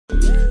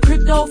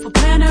Crypto for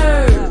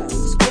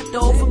planners.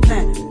 Crypto for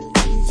planners.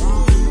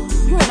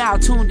 You are now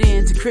tuned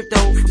in to Crypto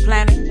for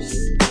Planners.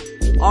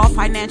 All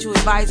financial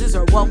advisors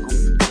are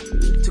welcome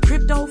to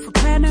Crypto for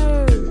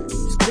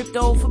Planners.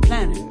 Crypto for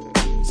Planners.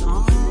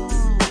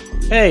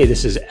 Hey,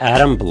 this is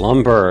Adam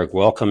Blumberg.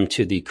 Welcome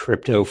to the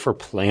Crypto for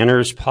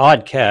Planners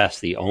podcast,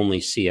 the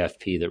only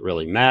CFP that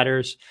really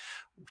matters.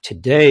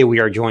 Today, we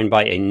are joined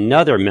by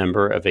another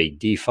member of a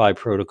DeFi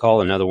protocol,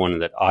 another one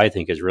that I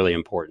think is really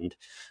important.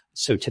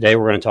 So today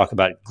we're going to talk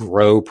about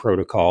Grow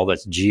protocol.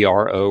 That's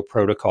GRO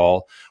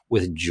protocol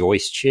with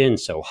Joyce Chin.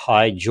 So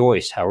hi,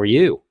 Joyce. How are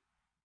you?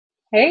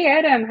 Hey,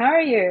 Adam. How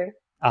are you?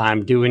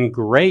 I'm doing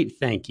great.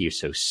 Thank you.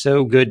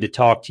 So good to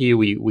talk to you.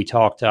 We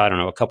talked, I don't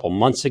know, a couple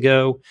months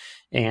ago,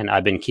 and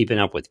I've been keeping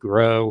up with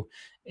Grow.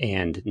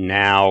 And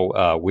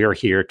now we're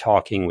here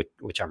talking,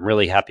 which I'm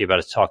really happy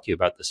about, to talk to you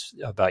about this,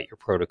 about your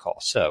protocol.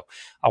 So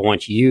I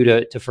want you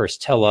to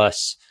first tell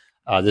us,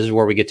 this is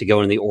where we get to go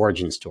into the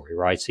origin story,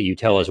 right? So you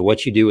tell us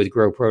what you do with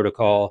Grow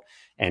protocol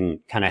and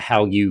kind of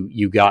how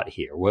you got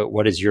here.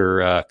 What has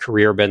your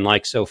career been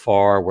like so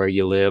far, where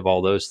you live,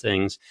 all those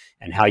things,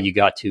 and how you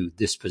got to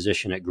this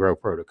position at Grow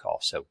protocol.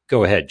 So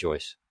go ahead,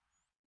 Joyce.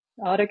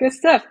 All the good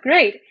stuff.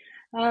 Great.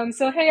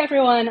 So hey,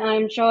 everyone.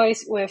 I'm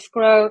Joyce with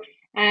Grow.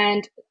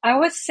 And I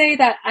would say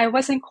that I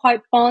wasn't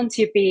quite born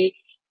to be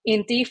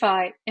in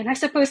DeFi. And I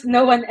suppose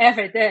no one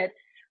ever did.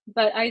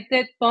 But I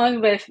did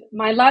born with,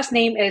 my last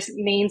name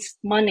means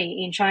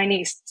money in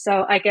Chinese.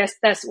 So I guess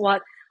that's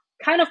what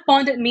kind of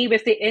bonded me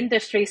with the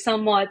industry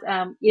somewhat,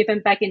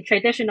 even back in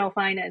traditional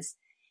finance.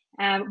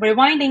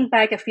 Rewinding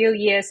back a few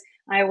years,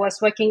 I was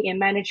working in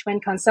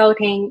management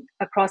consulting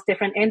across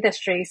different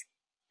industries,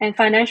 and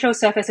financial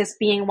services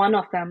being one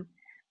of them.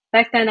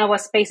 Back then, I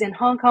was based in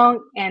Hong Kong,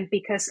 and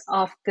because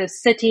of the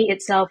city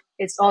itself,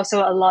 it's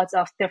also a lot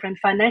of different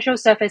financial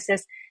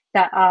services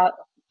that are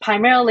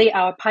primarily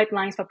our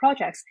pipelines for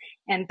projects.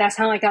 And that's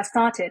how I got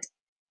started.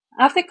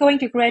 After going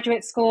to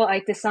graduate school, I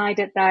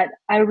decided that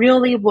I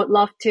really would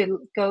love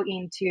to go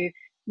into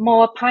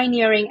more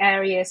pioneering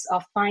areas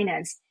of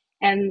finance.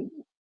 And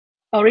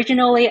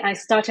originally, I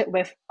started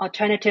with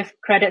alternative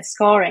credit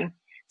scoring.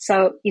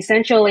 So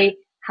essentially,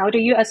 how do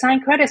you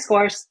assign credit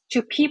scores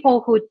to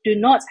people who do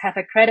not have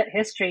a credit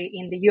history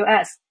in the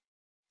US?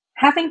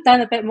 Having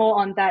done a bit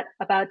more on that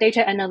about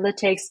data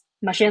analytics,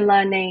 machine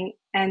learning,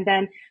 and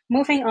then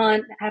moving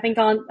on, having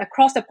gone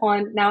across the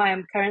pond, now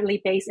I'm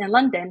currently based in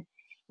London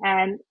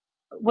and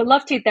would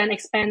love to then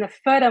expand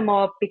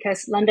furthermore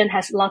because London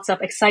has lots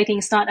of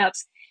exciting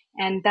startups.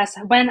 And that's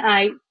when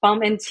I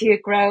bump into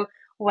Grow,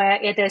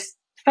 where it is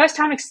first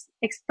time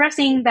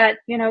expressing that,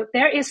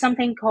 there is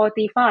something called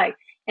DeFi.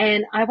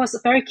 And I was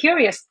very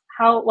curious,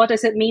 what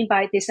does it mean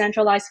by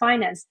decentralized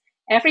finance?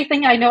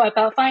 Everything I know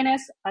about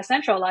finance are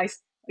centralized.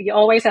 You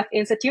always have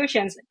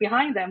institutions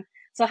behind them.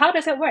 So how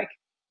does it work?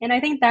 And I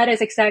think that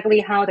is exactly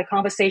how the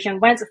conversation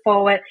went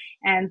forward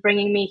and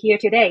bringing me here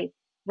today.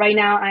 Right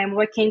now, I'm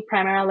working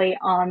primarily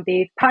on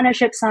the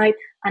partnership side,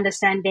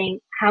 understanding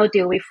how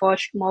do we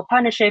forge more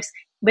partnerships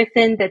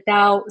within the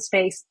DAO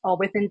space or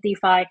within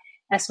DeFi,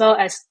 as well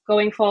as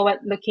going forward,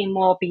 looking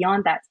more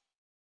beyond that.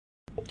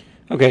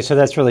 Okay, so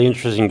that's really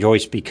interesting,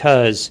 Joyce,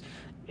 because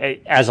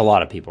as a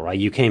lot of people, right,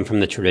 you came from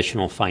the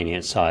traditional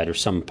finance side or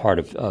some part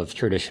of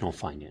traditional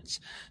finance.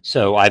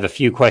 So I have a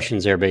few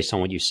questions there based on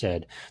what you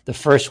said. The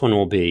first one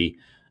will be,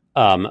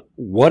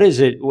 what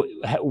has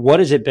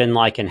it been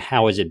like and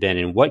how has it been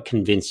and what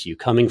convinced you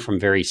coming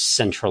from very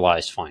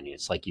centralized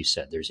finance? Like you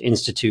said, there's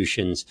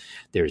institutions,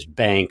 there's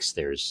banks,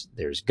 there's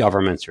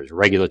governments, there's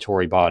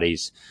regulatory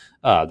bodies,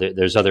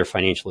 there's other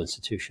financial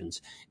institutions,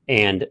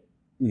 and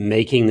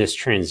making this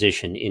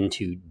transition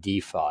into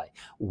DeFi.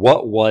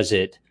 What was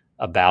it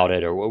about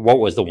it, or what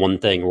was the one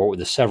thing, or what were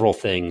the several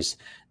things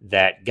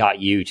that got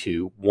you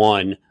to,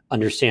 one,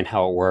 understand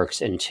how it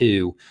works, and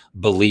two,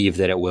 believe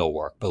that it will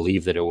work,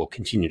 believe that it will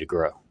continue to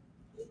grow?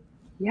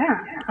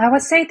 Yeah, I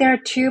would say there are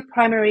two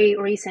primary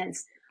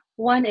reasons.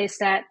 One is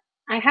that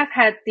I have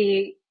had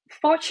the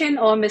fortune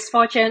or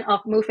misfortune of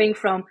moving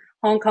from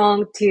Hong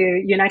Kong to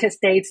United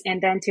States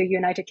and then to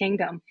United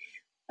Kingdom.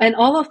 And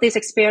all of this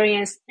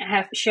experience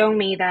have shown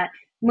me that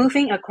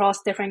moving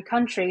across different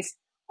countries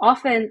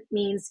often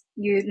means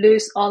you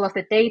lose all of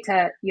the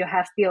data you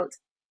have built.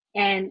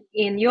 And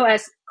in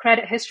US,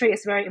 credit history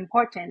is very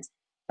important.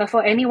 But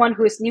for anyone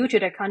who is new to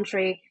the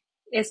country,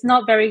 it's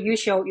not very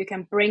usual you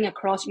can bring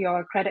across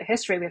your credit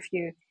history with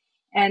you.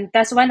 And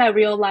that's when I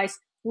realized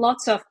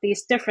lots of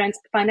these different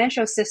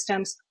financial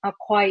systems are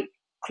quite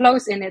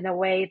close in a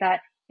way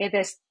that it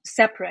is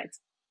separate.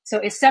 So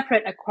it's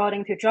separate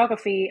according to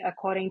geography,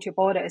 according to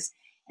borders.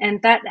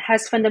 And that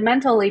has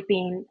fundamentally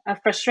been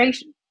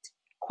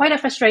quite a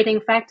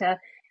frustrating factor,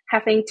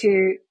 having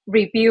to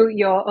review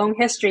your own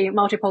history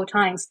multiple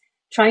times,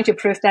 trying to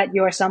prove that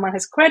you are someone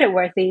who's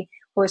creditworthy,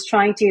 who is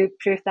trying to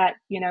prove that,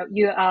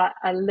 you are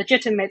a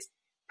legitimate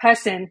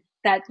person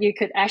that you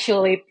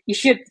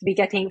should be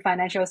getting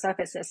financial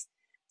services.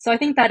 So I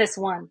think that is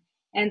one.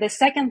 And the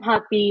second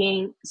part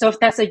being, so if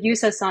that's a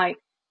user side,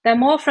 then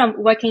more from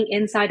working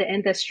inside the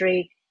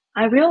industry,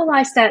 I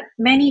realized that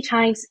many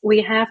times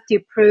we have to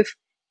prove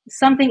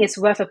something is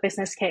worth a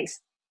business case.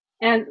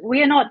 And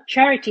we are not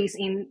charities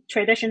in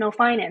traditional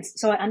finance,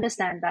 so I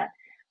understand that.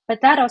 But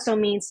that also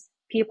means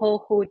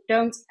people who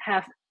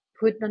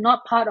are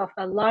not part of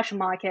a large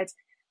market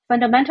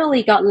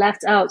fundamentally got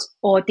left out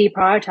or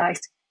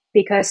deprioritized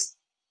because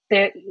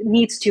there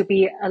needs to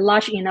be a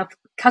large enough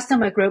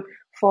customer group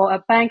for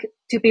a bank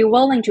to be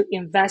willing to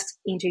invest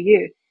into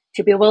you,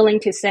 to be willing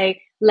to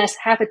say, let's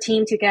have a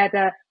team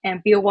together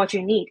and build what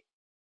you need.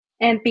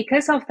 And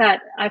because of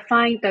that, I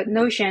find the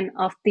notion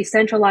of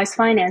decentralized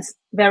finance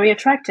very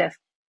attractive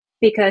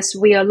because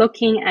we are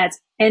looking at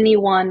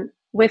anyone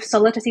with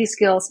Solidity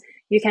skills.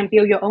 You can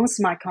build your own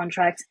smart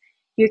contract.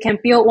 You can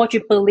build what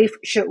you believe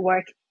should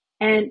work.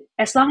 And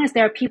as long as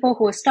there are people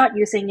who will start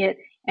using it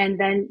and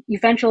then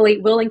eventually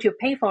willing to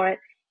pay for it,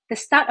 the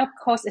startup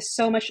cost is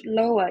so much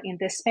lower in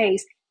this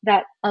space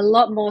that a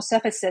lot more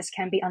services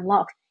can be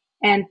unlocked.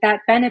 And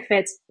that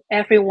benefits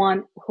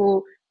everyone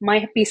who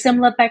might be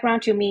similar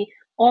background to me,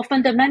 or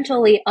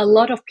fundamentally a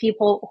lot of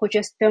people who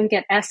just don't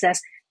get access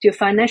to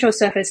financial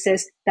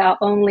services that are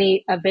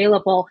only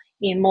available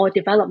in more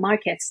developed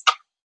markets.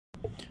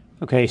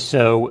 Okay,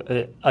 so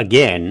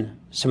again,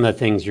 some of the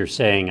things you're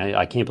saying,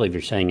 I can't believe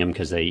you're saying them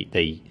because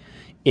they,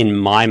 in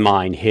my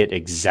mind, hit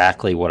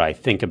exactly what I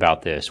think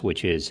about this,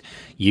 which is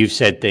you've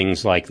said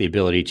things like the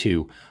ability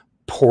to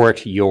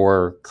port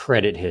your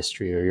credit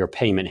history or your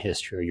payment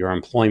history or your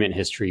employment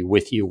history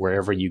with you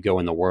wherever you go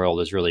in the world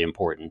is really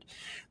important.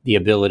 The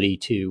ability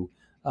to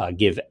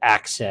give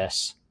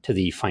access to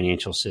the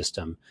financial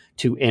system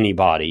to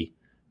anybody,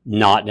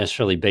 not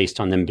necessarily based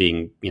on them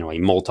being, a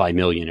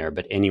multimillionaire,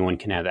 but anyone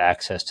can have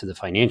access to the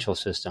financial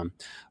system,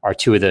 are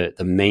two of the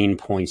main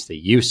points that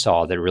you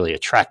saw that really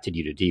attracted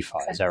you to DeFi.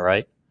 Is that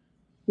right?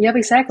 Yep,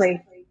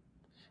 exactly.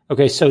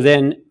 Okay, so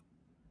then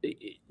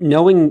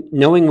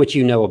knowing what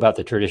you know about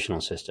the traditional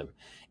system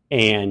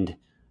and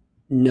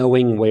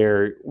knowing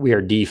where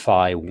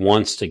DeFi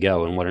wants to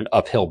go and what an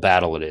uphill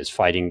battle it is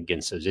fighting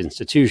against those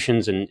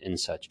institutions and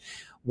such,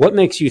 what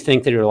makes you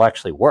think that it'll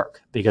actually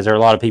work? Because there are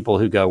a lot of people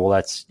who go, well,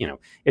 that's,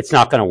 it's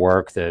not going to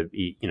work.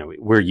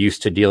 We're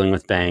used to dealing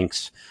with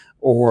banks,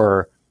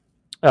 or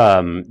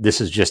this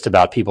is just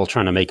about people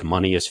trying to make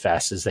money as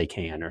fast as they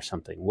can or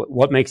something.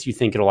 What makes you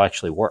think it'll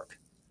actually work?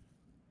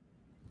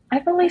 I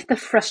believe the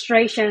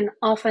frustration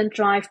often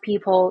drives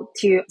people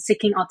to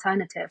seeking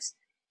alternatives,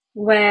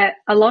 where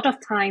a lot of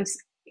times,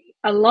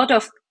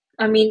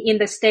 in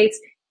the States,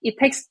 it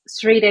takes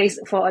 3 days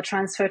for a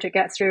transfer to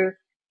get through.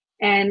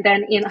 And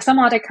then in some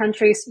other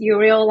countries, you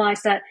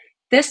realize that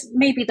this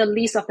may be the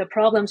least of the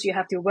problems you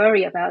have to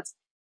worry about.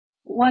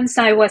 Once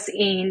I was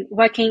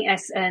working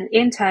as an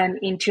intern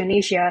in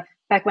Tunisia,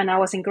 back when I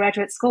was in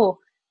graduate school,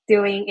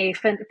 doing a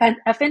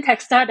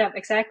fintech startup,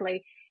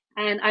 exactly.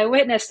 And I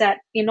witnessed that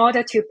in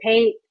order to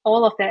pay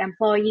all of their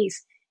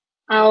employees,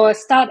 our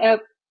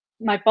startup,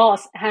 my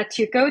boss, had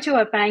to go to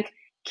a bank,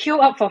 queue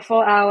up for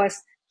 4 hours,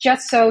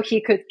 just so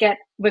he could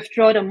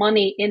withdraw the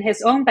money in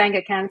his own bank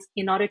account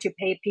in order to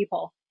pay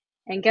people.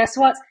 And guess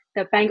what?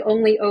 The bank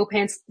only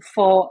opens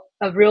for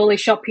a really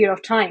short period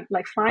of time,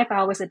 like 5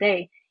 hours a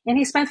day. And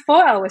he spent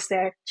 4 hours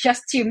there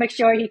just to make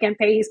sure he can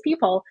pay his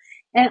people.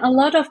 And a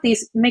lot of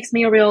these makes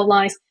me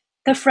realize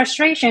the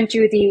frustration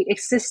to the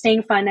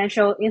existing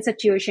financial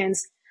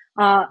institutions,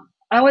 I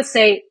would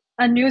say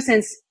a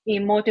nuisance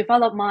in more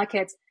developed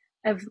markets,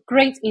 a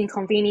great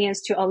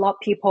inconvenience to a lot of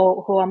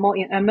people who are more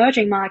in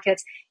emerging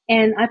markets.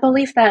 And I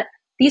believe that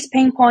these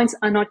pain points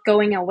are not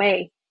going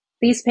away.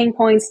 These pain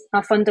points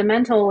are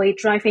fundamentally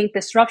driving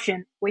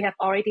disruption. We have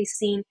already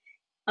seen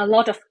a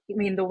lot of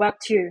in the Web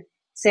 2.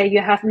 Say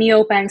you have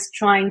neobanks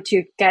trying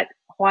to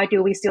why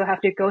do we still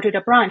have to go to the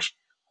branch?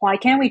 Why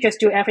can't we just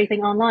do everything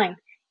online?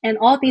 And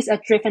all these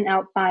are driven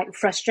out by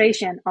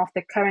frustration of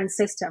the current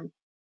system.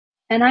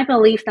 And I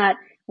believe that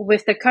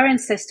with the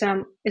current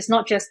system, it's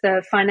not just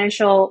the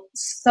financial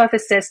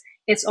services,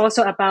 it's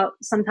also about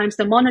sometimes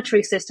the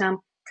monetary system,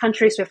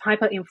 countries with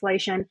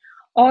hyperinflation.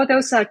 All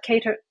those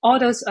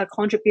are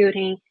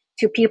contributing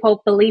to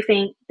people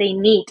believing they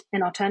need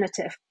an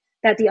alternative,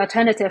 that the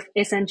alternative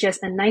isn't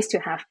just a nice to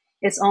have.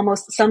 It's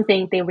almost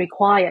something they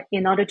require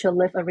in order to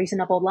live a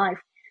reasonable life.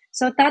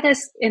 So that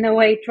is, in a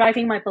way,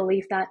 driving my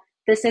belief that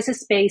this is a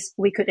space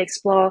we could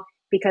explore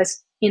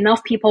because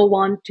enough people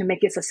want to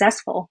make it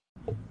successful.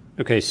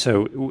 Okay,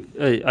 so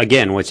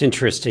again, what's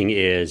interesting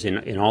is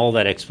in all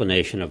that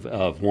explanation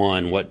of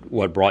one,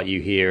 what brought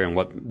you here and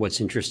what's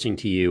interesting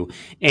to you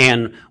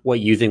and what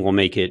you think will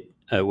make it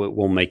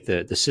will make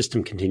the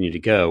system continue to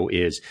go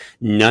is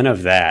none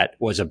of that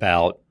was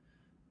about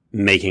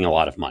making a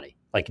lot of money.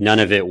 Like none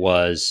of it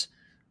was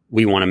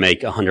we want to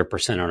make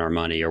 100% on our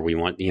money or we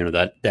want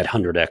that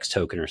 100x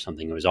token or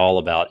something. It was all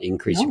about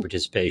increasing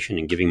participation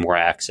and giving more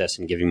access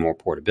and giving more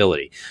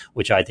portability,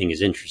 which I think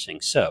is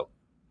interesting. So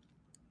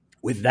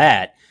with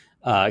that,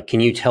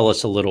 can you tell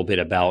us a little bit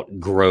about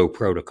Grow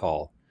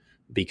Protocol?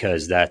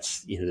 Because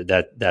that's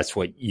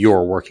what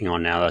you're working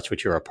on now. That's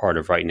what you're a part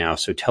of right now.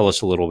 So tell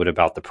us a little bit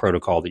about the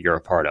protocol that you're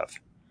a part of.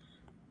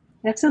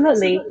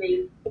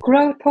 Absolutely.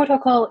 Grow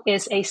protocol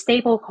is a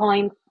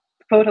stablecoin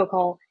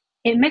protocol.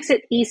 It makes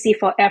it easy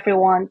for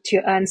everyone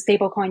to earn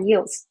stablecoin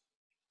yields.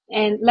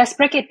 And let's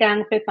break it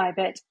down bit by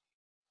bit.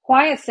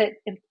 Why is it,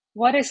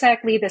 what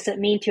exactly does it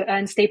mean to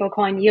earn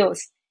stablecoin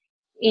yields?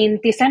 In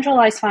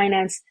decentralized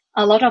finance,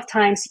 a lot of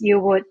times you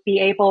would be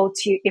able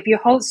to, if you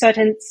hold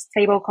certain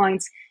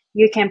stablecoins,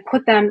 you can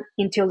put them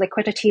into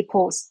liquidity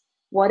pools.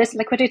 What is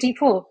liquidity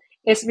pool?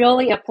 It's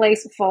really a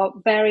place for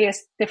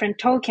various different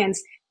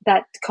tokens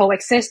that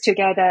coexist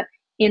together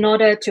in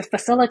order to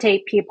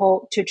facilitate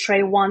people to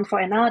trade one for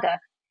another.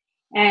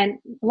 And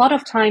a lot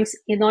of times,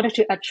 in order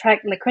to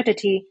attract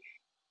liquidity,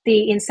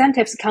 the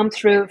incentives come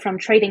through from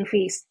trading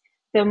fees.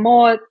 The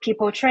more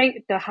people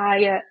trade, the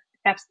higher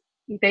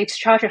they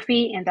charge a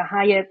fee and the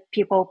higher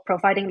people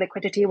providing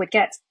liquidity would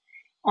get.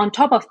 On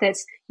top of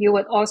this, you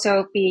would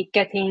also be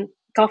getting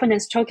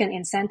governance token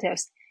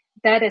incentives.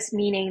 That is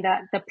meaning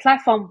that the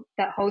platform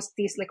that hosts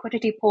these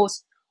liquidity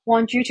pools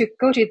want you to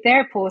go to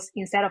their pools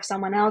instead of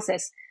someone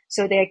else's.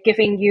 So they're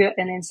giving you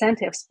an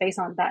incentives based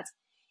on that.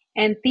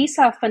 And these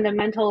are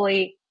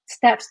fundamentally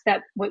steps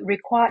that would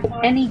require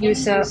any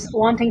user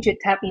wanting to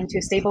tap into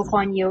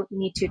stablecoin yield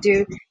need to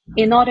do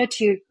in order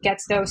to get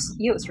those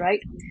yields, right?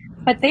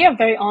 But they are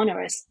very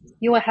onerous.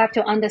 You will have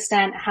to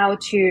understand how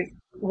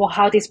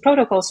these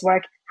protocols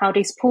work, how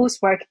these pools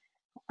work,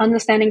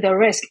 understanding the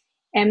risk.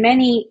 And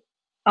many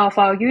of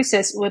our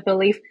users, we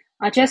believe,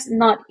 are just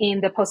not in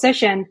the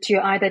position to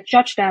either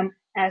judge them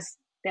as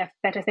they have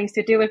better things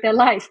to do with their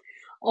life,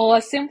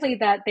 or simply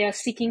that they are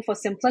seeking for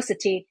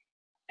simplicity.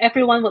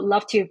 Everyone would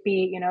love to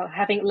be,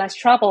 having less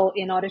trouble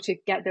in order to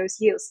get those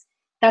yields.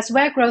 That's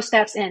where Grow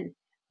steps in,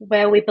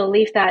 where we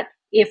believe that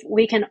if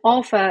we can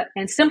offer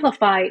and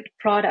simplify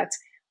products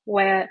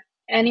where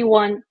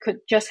anyone could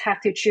just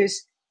have to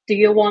choose, do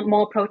you want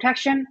more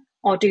protection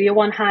or do you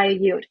want higher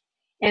yield?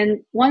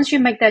 And once you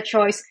make that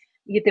choice,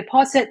 you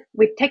deposit,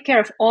 we take care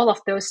of all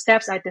of those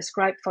steps I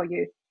described for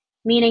you,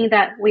 meaning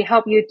that we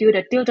help you do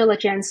the due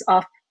diligence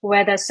of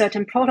whether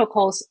certain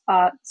protocols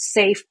are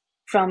safe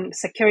from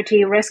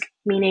security risk,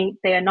 meaning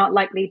they are not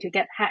likely to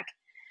get hacked.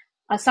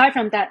 Aside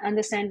from that,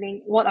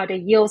 understanding what are the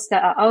yields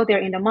that are out there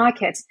in the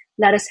markets,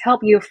 let us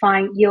help you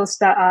find yields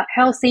that are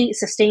healthy,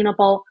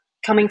 sustainable,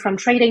 coming from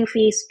trading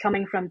fees,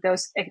 coming from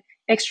those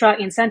extra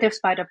incentives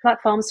by the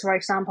platforms, for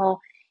example.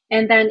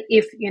 And then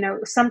if,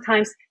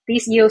 sometimes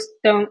these yields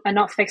are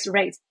not fixed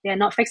rates, they're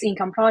not fixed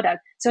income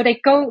product. So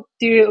they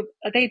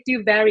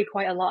do vary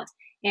quite a lot.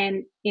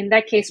 And in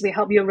that case, we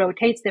help you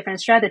rotate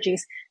different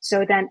strategies.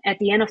 So then at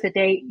the end of the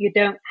day, you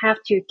don't have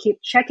to keep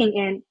checking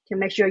in to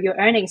make sure you're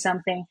earning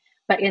something,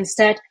 but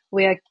instead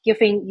we are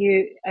giving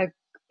you a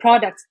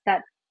product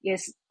that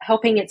is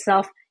helping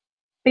itself,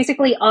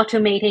 basically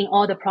automating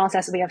all the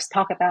process we have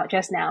talked about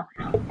just now.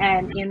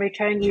 And in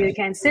return, you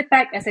can sit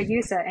back as a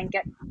user and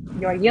get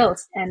your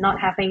yields and not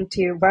having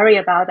to worry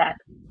about that.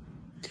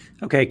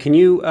 Okay, can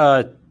you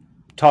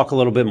talk a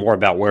little bit more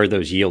about where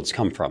those yields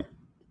come from?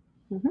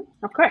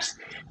 Of course.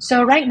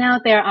 So right now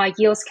there are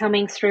yields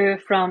coming through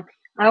from,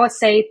 I would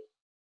say,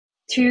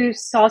 two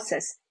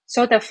sources.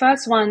 So the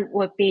first one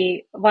would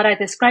be what I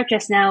described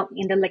just now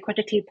in the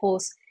liquidity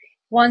pools.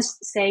 Once,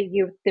 say,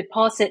 you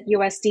deposit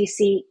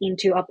USDC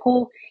into a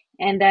pool,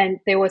 and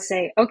then they will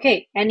say,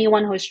 okay,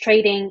 anyone who's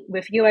trading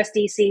with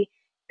USDC,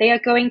 they are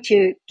going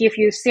to give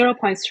you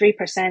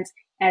 0.3%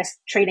 as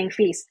trading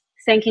fees,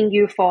 thanking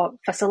you for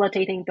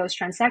facilitating those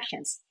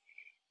transactions.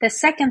 The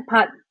second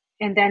part,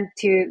 and then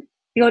to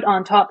build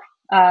on top,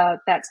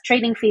 that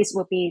trading fees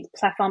would be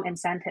platform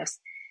incentives.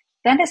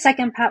 Then the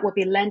second part would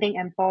be lending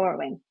and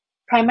borrowing.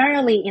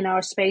 Primarily in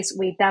our space,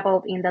 we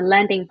dabbled in the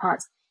lending part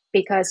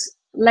because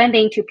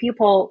lending to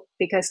people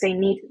because they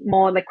need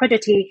more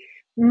liquidity,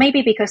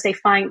 maybe because they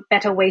find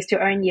better ways to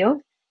earn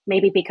yield,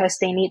 maybe because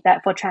they need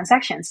that for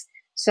transactions.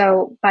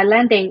 So by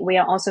lending, we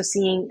are also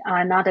seeing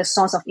another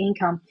source of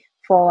income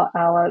for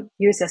our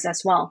users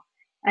as well.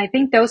 I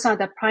think those are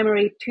the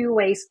primary two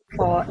ways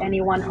for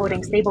anyone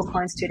holding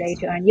stablecoins today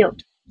to earn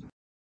yield.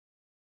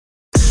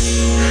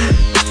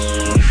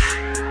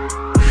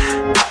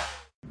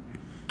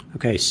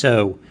 Okay,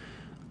 so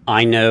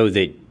I know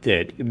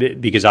that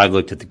because I've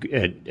looked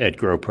at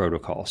Grow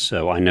Protocol,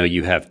 so I know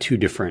you have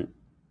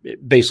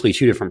basically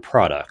two different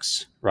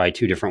products, right?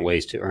 Two different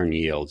ways to earn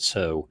yield.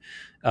 So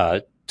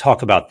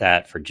talk about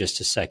that for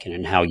just a second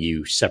and how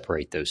you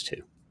separate those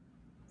two.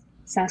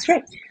 Sounds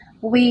great.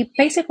 We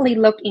basically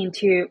look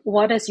into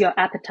what is your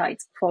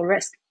appetite for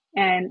risk.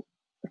 And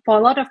for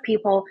a lot of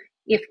people,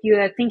 if you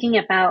are thinking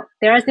about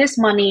there is this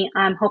money,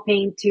 I'm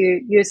hoping to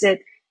use it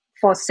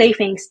for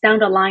savings down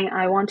the line,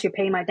 I want to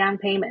pay my down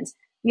payments.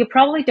 You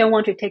probably don't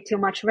want to take too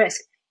much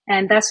risk.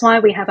 And that's why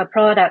we have a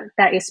product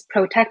that is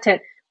protected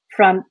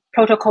from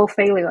protocol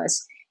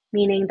failures,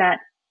 meaning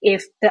that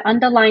if the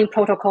underlying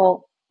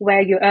protocol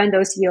where you earn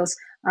those yields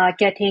are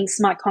getting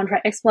smart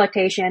contract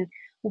exploitation,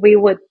 we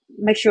would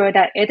make sure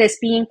that it is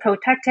being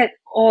protected,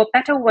 or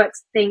better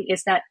words thing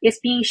is that it's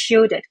being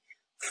shielded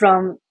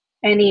from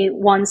any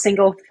one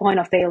single point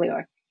of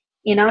failure.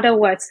 In other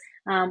words,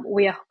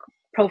 we are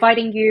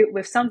providing you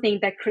with something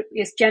that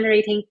is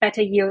generating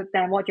better yield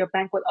than what your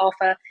bank would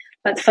offer,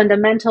 but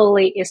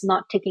fundamentally is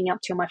not taking up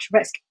too much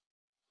risk.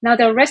 Now,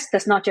 the risk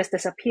does not just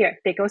disappear.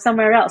 They go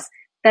somewhere else.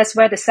 That's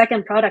where the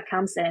second product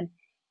comes in.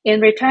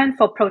 In return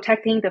for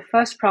protecting the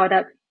first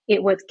product,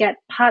 it would get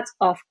part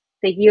of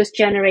the yields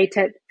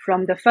generated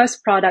from the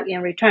first product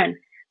in return.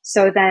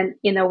 So then,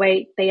 in a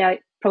way, they are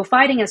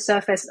providing a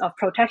surface of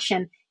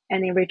protection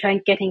and in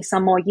return getting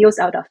some more yields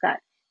out of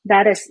that.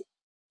 That is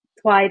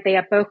why they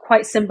are both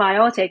quite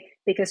symbiotic,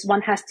 because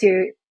one has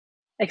to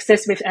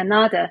exist with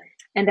another.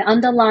 And the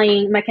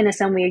underlying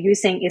mechanism we are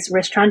using is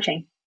risk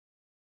tranching.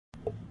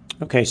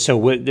 Okay, so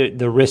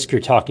the risk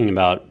you're talking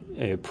about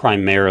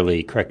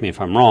primarily, correct me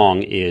if I'm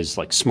wrong, is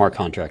like smart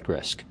contract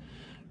risk,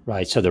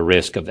 right? So the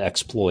risk of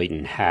exploit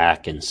and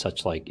hack and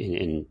such like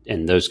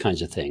in those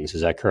kinds of things.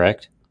 Is that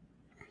correct?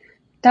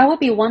 That would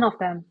be one of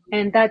them.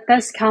 And that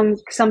does come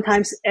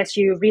sometimes as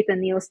you read the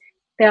news.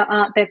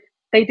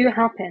 They do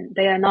happen.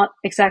 They are not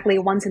exactly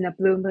once in a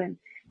blue moon.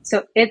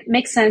 So it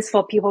makes sense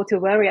for people to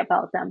worry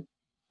about them.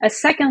 A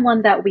second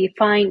one that we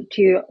find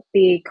to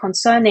be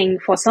concerning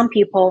for some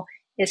people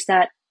is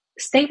that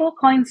stable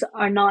coins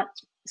are not,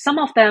 some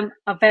of them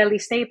are fairly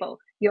stable.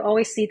 You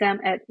always see them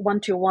at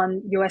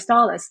 1-to-1 US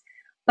dollars.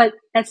 But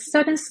at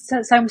certain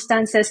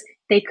circumstances,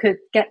 they could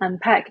get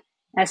unpegged,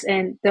 as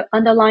in the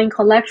underlying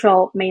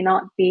collateral may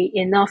not be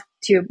enough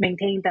to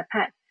maintain the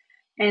peg.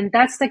 And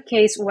that's the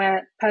case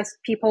where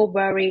people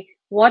worry,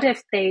 what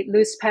if they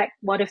lose peg?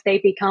 What if they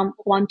become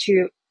 1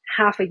 to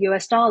half a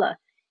US dollar?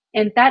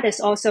 And that is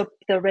also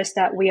the risk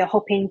that we are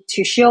hoping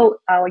to shield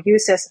our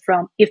users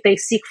from if they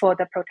seek for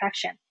the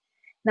protection.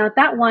 Now,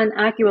 that one,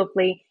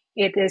 arguably,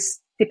 it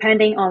is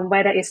depending on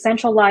whether it's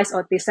centralized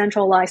or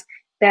decentralized,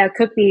 there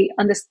could be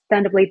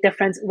understandably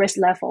different risk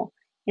level.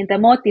 In the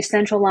more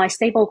decentralized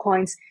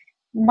stablecoins,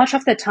 much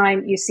of the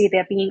time you see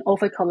they're being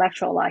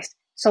over-collateralized.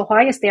 So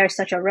why is there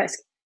such a risk?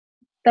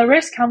 The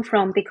risk comes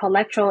from the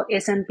collateral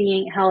isn't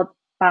being held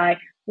by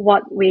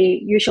what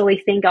we usually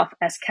think of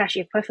as cash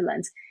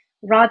equivalents.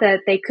 Rather,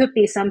 they could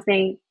be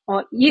something,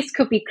 or ETH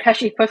could be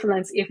cash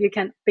equivalents if you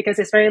can, because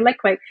it's very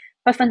liquid,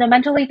 but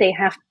fundamentally they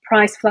have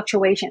price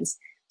fluctuations.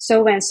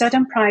 So when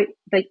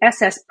the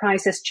asset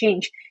prices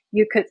change,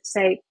 you could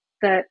say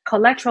the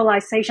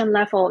collateralization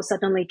level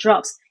suddenly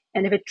drops.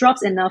 And if it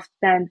drops enough,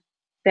 then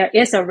there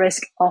is a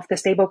risk of the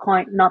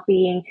stablecoin not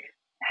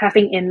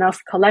having enough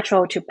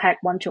collateral to peg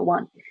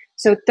 1-to-1.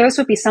 So those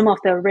would be some of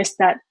the risks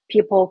that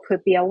people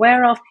could be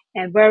aware of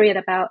and worried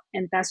about.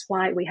 And that's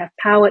why we have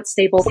powered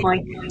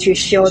stablecoin to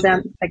shield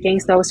them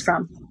against those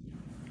from.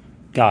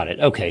 Got it.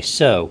 Okay.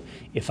 So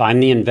if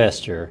I'm the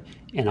investor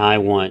and I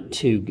want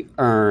to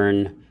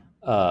earn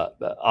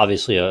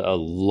obviously a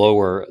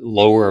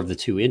lower of the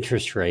two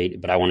interest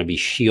rate, but I want to be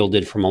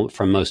shielded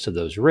from most of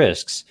those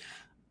risks,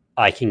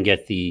 I can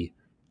get the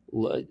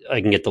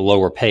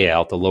lower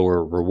payout, the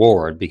lower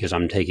reward, because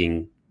I'm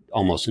taking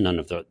almost none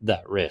of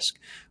that risk.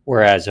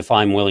 Whereas if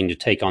I'm willing to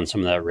take on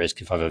some of that risk,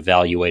 if I've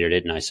evaluated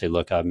it and I say,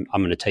 look, I'm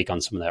going to take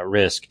on some of that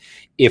risk,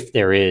 if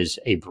there is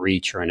a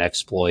breach or an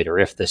exploit, or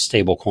if the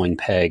stablecoin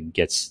peg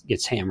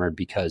gets hammered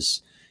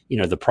because,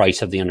 the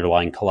price of the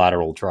underlying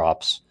collateral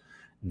drops,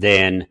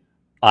 then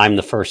I'm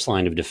the first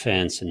line of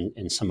defense,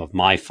 and some of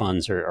my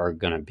funds are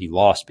going to be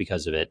lost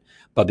because of it.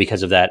 But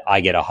because of that,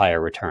 I get a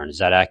higher return. Is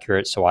that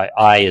accurate? So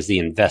I as the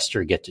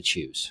investor, get to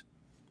choose.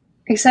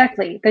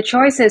 Exactly. The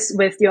choice is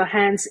with your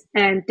hands,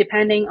 and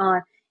depending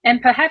on,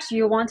 and perhaps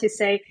you want to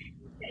say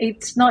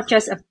it's not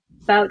just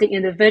about the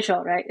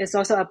individual, right? It's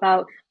also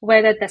about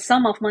whether the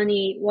sum of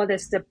money, what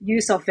is the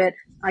use of it?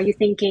 Are you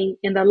thinking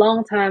in the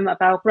long term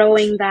about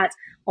growing that,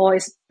 or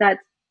is that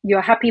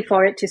you're happy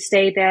for it to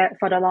stay there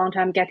for the long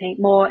term, getting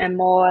more and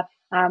more?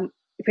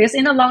 Because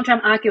in the long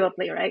term,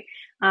 arguably, right?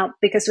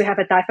 Because we have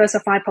a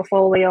diversified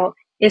portfolio,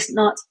 it's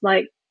not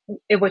like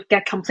it would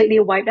get completely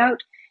wiped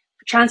out.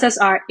 Chances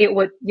are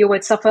you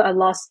would suffer a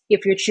loss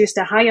if you choose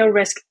the higher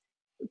risk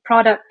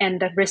product and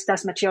the risk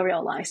does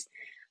materialize.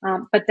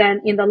 But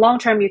then in the long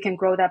term, you can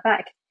grow that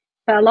back.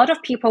 But a lot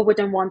of people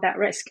wouldn't want that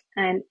risk.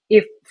 And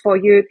if for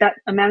you that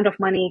amount of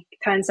money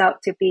turns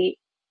out to be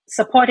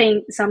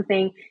supporting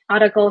something,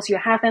 other goals you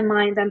have in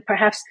mind, then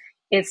perhaps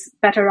it's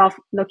better off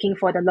looking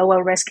for the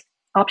lower risk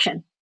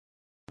option.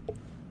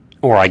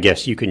 Or I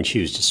guess you can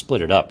choose to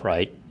split it up,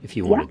 right? If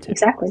you wanted to.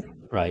 Exactly.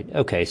 Right.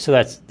 Okay. So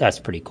that's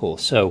pretty cool.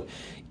 So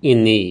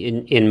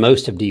in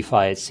most of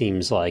DeFi, it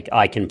seems like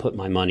I can put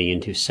my money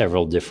into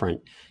several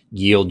different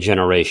yield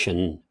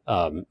generation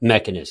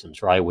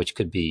mechanisms, right? Which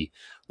could be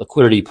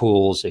liquidity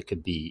pools. It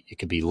could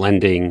be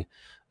lending.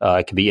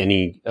 It could be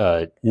any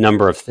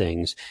number of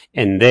things.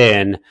 And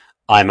then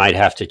I might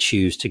have to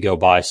choose to go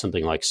buy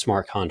something like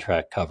smart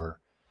contract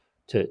cover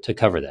to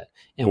cover that.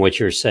 And what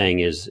you're saying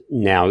is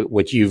now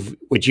what you've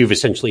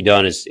essentially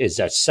done is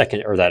that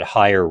second or that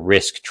higher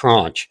risk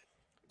tranche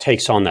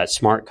takes on that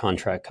smart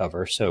contract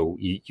cover. So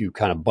you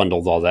kind of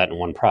bundled all that in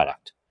one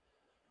product.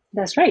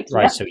 That's right.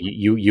 Right. Yeah. So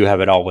you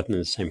have it all within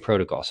the same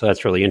protocol. So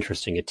that's really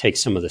interesting. It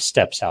takes some of the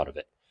steps out of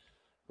it,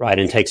 right?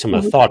 And takes some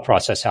of the thought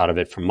process out of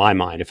it from my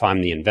mind. If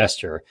I'm the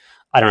investor,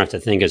 I don't have to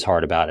think as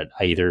hard about it.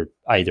 I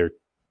either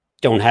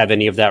don't have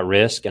any of that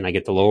risk and I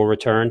get the lower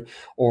return,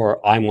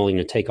 or I'm willing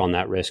to take on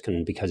that risk,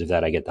 and because of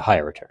that, I get the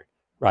higher return.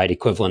 Right?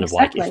 Equivalent of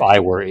like if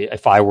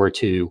I were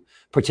to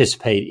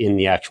participate in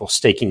the actual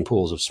staking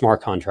pools of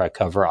smart contract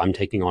cover, I'm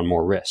taking on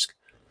more risk.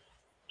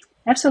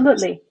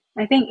 Absolutely.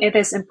 I think it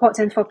is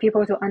important for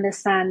people to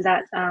understand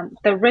that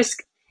the risk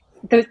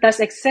does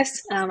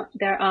exist.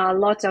 There are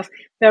lots of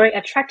very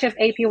attractive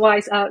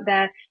APYs out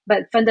there,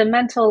 but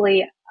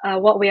fundamentally,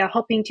 what we are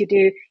hoping to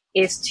do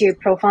is to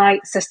provide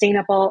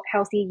sustainable,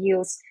 healthy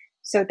yields.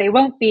 So they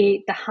won't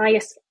be the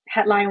highest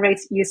headline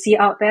rates you see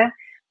out there,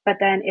 but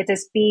then it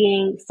is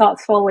being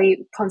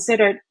thoughtfully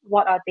considered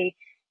what are the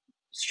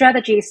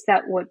strategies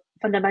that would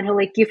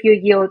fundamentally give you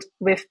yield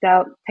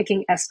without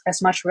taking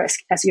as much risk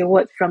as you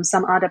would from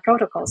some other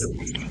protocols.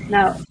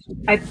 Now,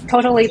 I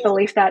totally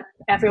believe that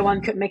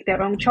everyone could make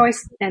their own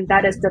choice, and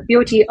that is the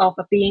beauty of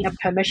being a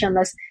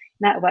permissionless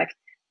network.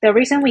 The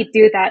reason we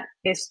do that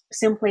is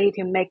simply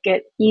to make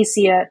it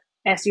easier,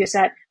 as you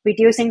said,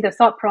 reducing the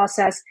thought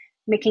process,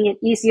 making it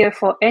easier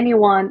for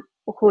anyone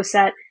who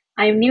said,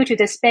 I'm new to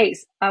this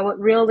space. I would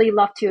really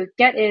love to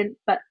get in,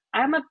 but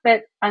I'm a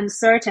bit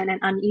uncertain and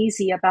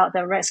uneasy about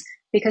the risk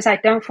because I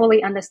don't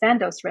fully understand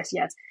those risks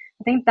yet.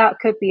 I think that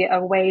could be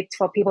a way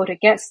for people to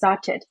get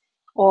started.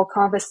 Or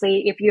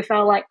conversely, if you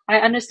felt like I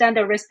understand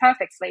the risk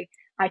perfectly,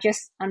 I'm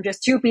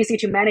just too busy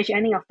to manage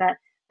any of that.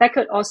 That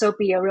could also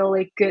be a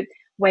really good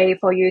way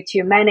for you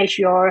to manage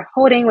your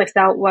holding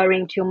without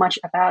worrying too much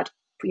about,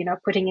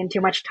 putting in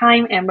too much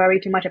time and worry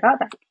too much about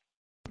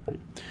that.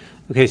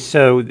 Okay,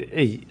 so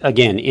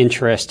again,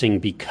 interesting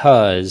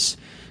because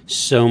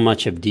so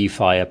much of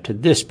DeFi up to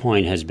this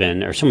point has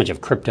been, or so much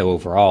of crypto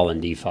overall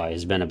in DeFi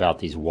has been about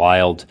these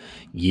wild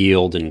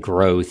yield and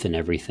growth and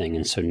everything.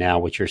 And so now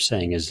what you're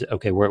saying is,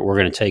 okay, we're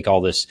going to take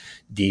all this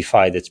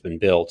DeFi that's been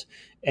built,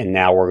 and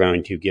now we're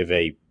going to give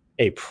a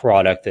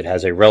product that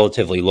has a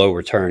relatively low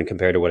return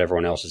compared to what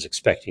everyone else is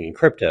expecting in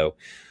crypto.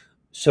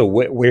 So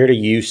where do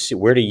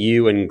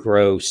you and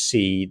Grow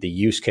see the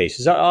use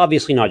cases?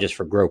 Obviously not just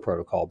for Grow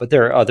protocol, but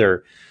there are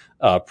other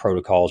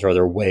protocols or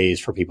other ways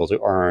for people to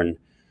earn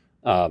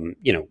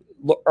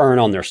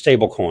on their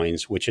stable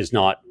coins, which is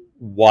not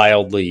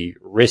wildly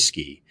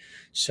risky.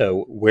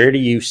 So where do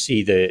you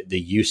see the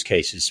use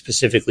cases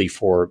specifically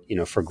for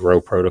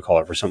Grow protocol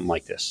or for something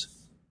like this?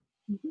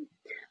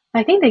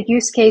 I think the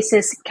use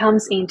cases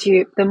comes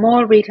into the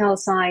more retail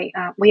side.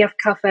 We have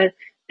covered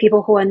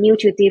people who are new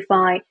to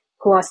DeFi,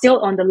 who are still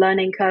on the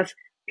learning curve,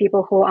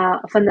 people who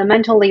are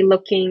fundamentally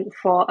looking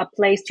for a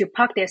place to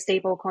park their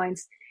stable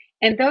coins.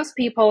 And those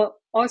people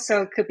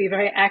also could be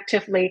very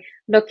actively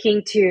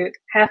looking to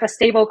have a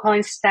stable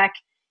coin stack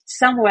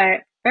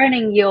somewhere,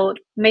 earning yield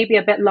maybe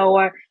a bit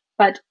lower,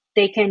 but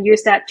they can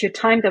use that to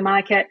time the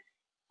market.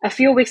 A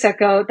few weeks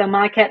ago, the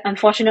market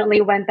unfortunately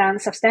went down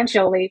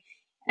substantially.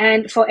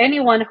 And for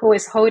anyone who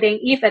is holding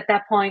ETH at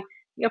that point,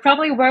 you're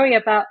probably worried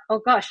about, oh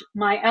gosh,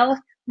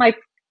 my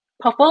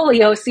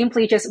portfolio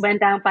simply just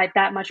went down by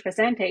that much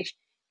percentage.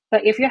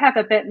 But if you have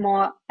a bit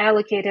more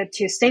allocated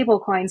to stable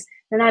coins,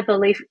 then I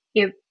believe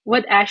it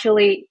would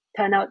actually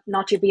turn out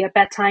not to be a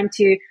bad time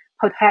to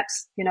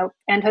perhaps,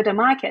 enter the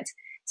market.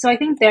 So I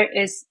think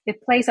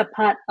it plays a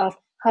part of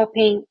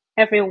helping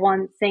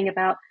everyone think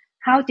about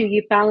how do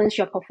you balance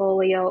your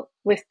portfolio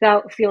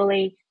without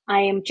feeling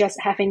I am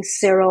just having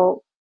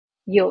zero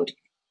yield.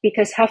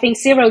 Because having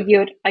zero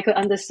yield, I could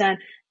understand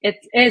it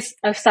is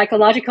a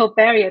psychological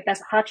barrier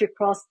that's hard to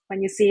cross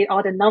when you see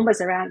all the numbers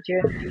around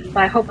you. But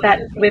I hope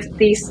that with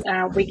this,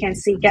 we can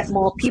get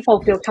more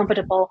people feel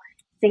comfortable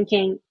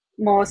thinking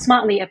more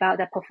smartly about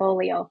their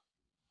portfolio.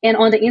 And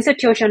on the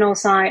institutional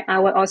side, I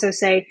would also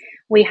say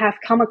we have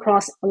come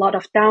across a lot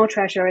of DAO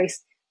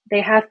treasuries.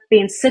 They have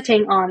been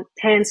sitting on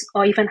tens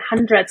or even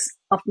hundreds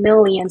of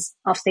millions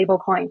of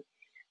stablecoin.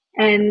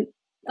 And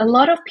a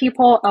lot of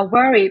people are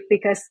worried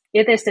because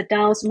it is the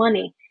DAO's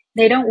money.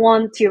 They don't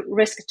want to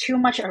risk too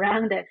much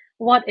around it.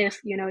 What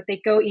if,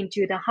 they go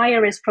into the higher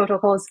risk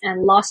protocols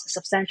and lost a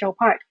substantial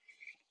part?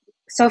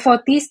 So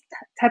for these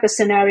type of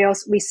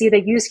scenarios, we see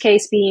the use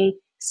case being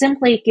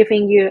simply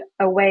giving you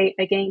a way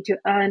again to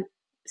earn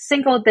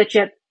single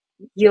digit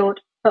yield,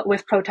 but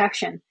with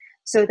protection,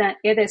 so that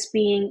it is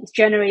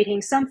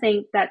generating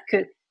something that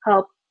could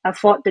help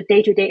afford the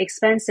day-to-day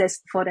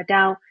expenses for the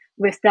DAO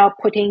without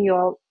putting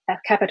your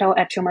capital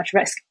at too much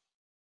risk.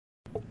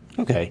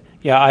 Okay.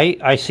 Yeah,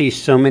 I see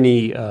so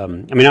many,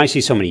 I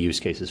see so many use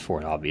cases for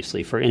it,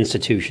 obviously. For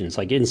institutions,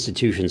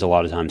 a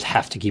lot of times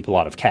have to keep a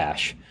lot of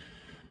cash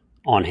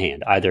on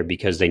hand, either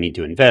because they need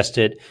to invest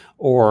it,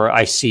 or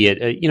I see it,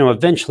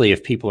 eventually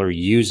if people are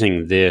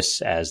using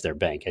this as their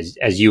bank,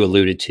 as you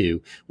alluded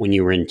to when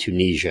you were in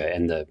Tunisia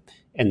and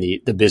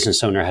the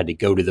business owner had to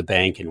go to the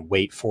bank and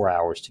wait 4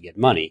 hours to get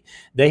money,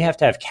 they have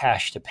to have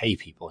cash to pay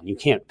people. And you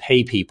can't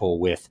pay people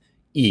with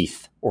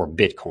ETH or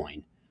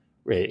Bitcoin,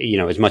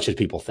 as much as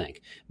people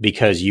think,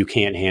 because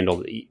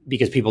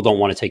because people don't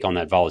want to take on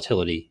that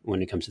volatility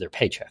when it comes to their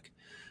paycheck.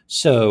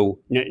 So,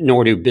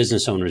 nor do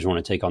business owners want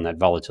to take on that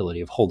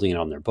volatility of holding it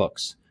on their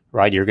books,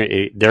 right?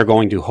 They're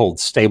going to hold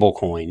stable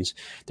coins.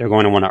 They're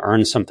going to want to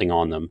earn something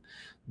on them.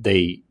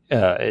 They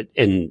want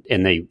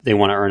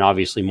to earn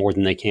obviously more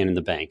than they can in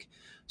the bank.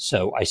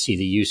 So I see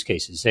the use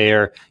cases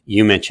there.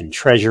 You mentioned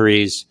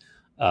treasuries,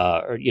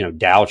 or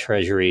Dow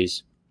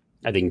treasuries.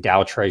 I think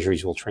Dow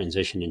treasuries will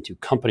transition into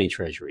company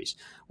treasuries,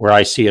 where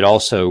I see it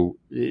also.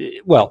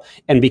 Well,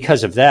 and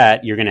because of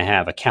that, you're going to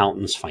have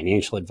accountants,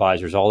 financial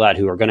advisors, all that,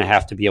 who are going to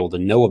have to be able to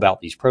know about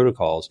these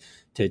protocols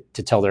to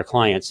tell their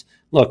clients,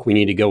 look, we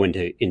need to go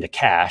into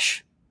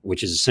cash,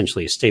 which is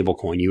essentially a stable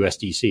coin,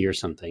 USDC or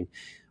something.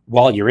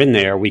 While you're in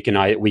there, we can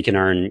earn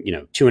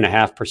 2.5%,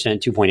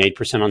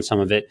 2.8% on some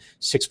of it,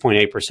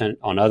 6.8%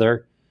 on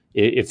other,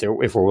 if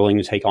we're willing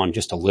to take on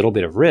just a little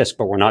bit of risk,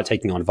 but we're not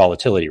taking on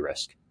volatility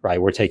risk, right?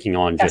 We're taking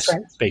on just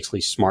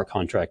basically smart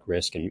contract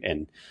risk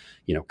and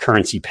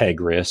currency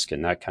peg risk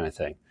and that kind of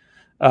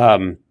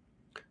thing.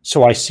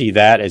 So I see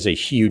that as a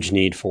huge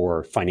need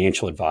for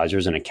financial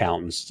advisors and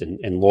accountants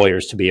and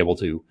lawyers to be able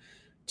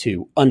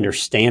to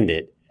understand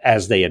it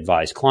as they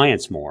advise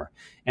clients more.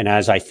 And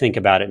as I think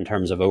about it in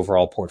terms of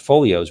overall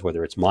portfolios,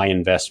 whether it's my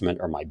investment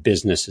or my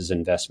business's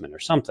investment or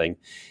something,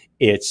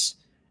 it's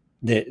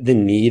the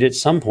need at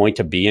some point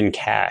to be in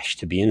cash,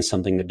 to be in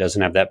something that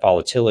doesn't have that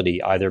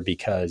volatility, either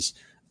because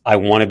I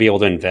want to be able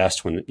to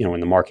invest when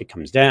the market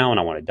comes down,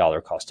 I want a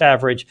dollar cost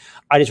average.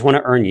 I just want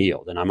to earn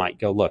yield. And I might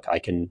go, look,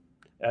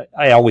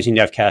 I always need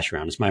to have cash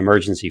around. It's my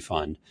emergency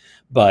fund.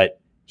 But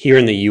here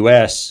in the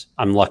US,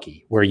 I'm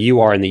lucky. Where you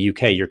are in the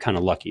UK, you're kind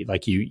of lucky.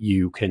 Like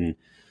you can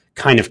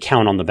kind of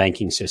count on the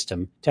banking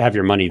system to have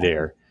your money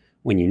there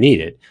when you need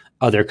it.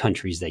 Other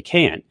countries, they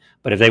can't.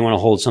 But if they want to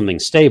hold something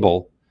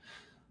stable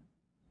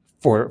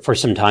for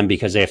some time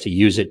because they have to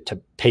use it to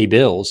pay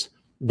bills,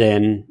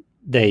 then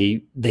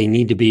they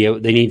need to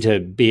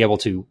be able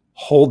to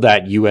hold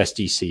that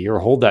USDC or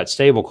hold that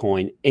stable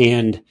coin,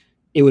 and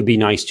it would be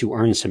nice to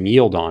earn some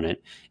yield on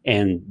it.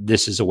 And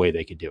this is a way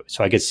they could do it.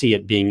 So I could see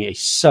it being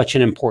such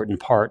an important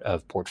part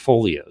of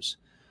portfolios.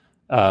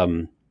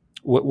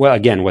 Well,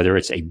 again, whether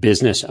it's a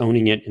business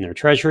owning it in their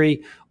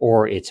treasury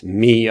or it's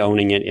me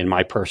owning it in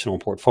my personal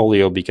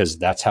portfolio, because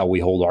that's how we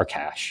hold our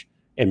cash.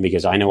 And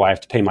because I know I have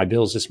to pay my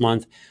bills this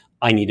month,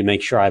 I need to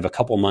make sure I have a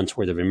couple months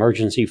worth of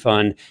emergency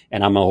fund,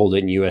 and I'm going to hold it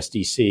in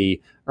USDC,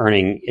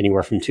 earning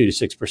anywhere from 2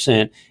 to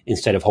 6%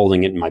 instead of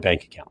holding it in my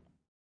bank account.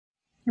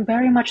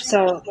 Very much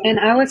so. And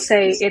I would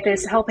say it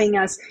is helping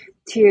us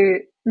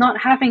to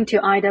not having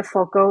to either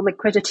forego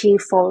liquidity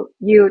for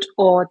yield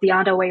or the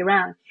other way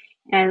around.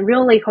 And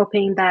really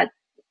hoping that,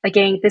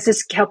 again, this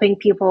is helping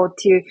people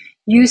to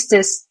use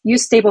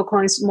stable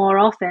coins more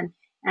often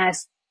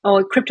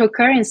or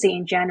cryptocurrency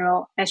in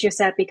general, as you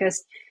said,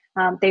 because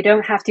they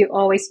don't have to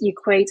always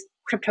equate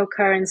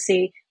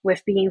cryptocurrency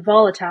with being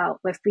volatile,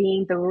 with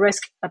being the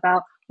risk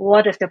about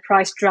what if the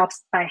price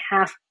drops by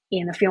half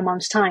in a few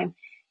months' time.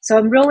 So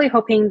I'm really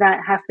hoping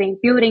that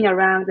building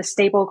around the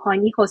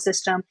stablecoin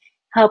ecosystem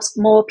helps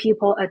more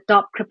people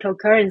adopt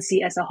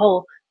cryptocurrency as a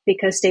whole,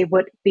 because they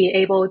would be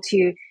able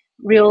to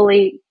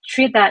really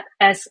treat that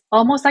as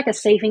almost like a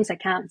savings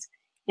account.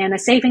 And a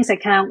savings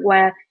account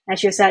where,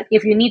 as you said,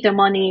 if you need the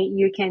money,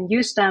 you can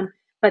use them.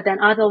 But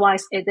then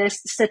otherwise, it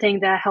is sitting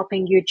there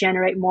helping you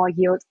generate more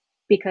yield,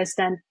 because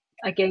then,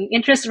 again,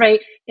 interest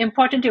rate,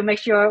 important to make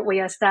sure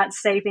we start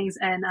savings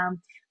and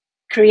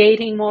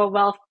creating more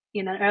wealth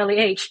in an early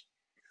age.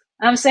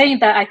 I'm saying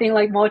that I think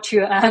more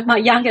to my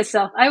younger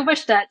self. I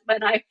wish that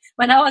when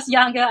I was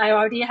younger, I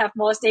already have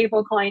more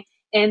stable coin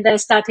and then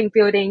starting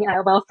building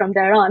wealth from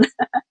there on.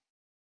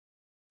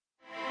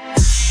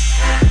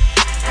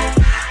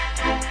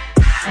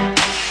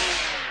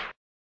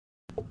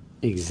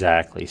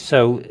 Exactly.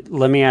 So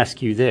let me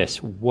ask you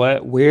this: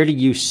 what do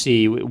you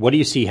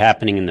see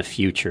happening in the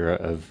future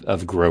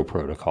of Grow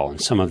Protocol?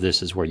 And some of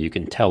this is where you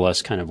can tell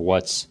us kind of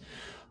what's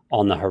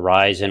on the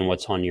horizon,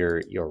 what's on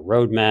your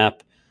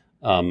roadmap.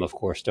 Of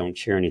course, don't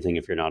share anything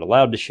if you're not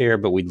allowed to share,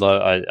 but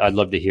I'd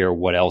love to hear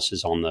what else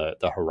is on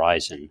the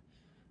horizon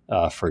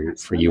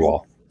for you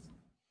all.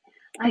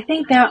 I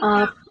think there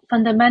are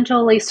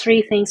fundamentally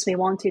three things we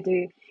want to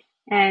do.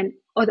 And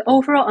the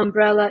overall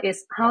umbrella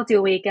is, how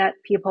do we get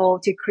people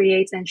to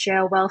create and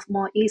share wealth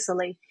more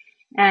easily?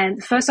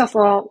 And first of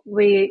all,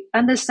 we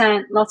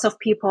understand lots of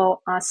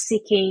people are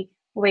seeking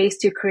ways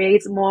to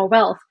create more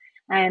wealth,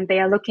 and they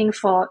are looking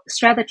for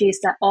strategies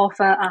that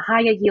offer a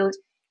higher yield,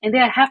 and they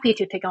are happy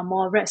to take on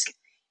more risk.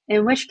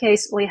 In which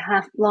case, we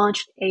have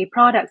launched a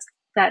product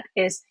that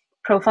is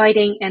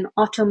providing an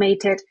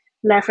automated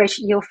leverage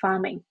yield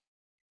farming.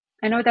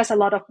 I know that's a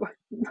lot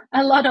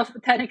of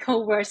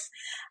technical words.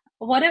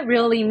 What it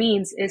really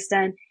means is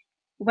that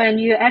when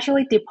you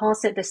actually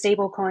deposit the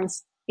stable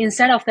coins,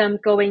 instead of them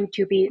going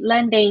to be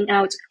lending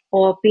out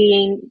or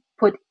being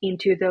put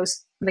into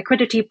those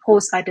liquidity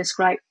pools I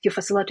described to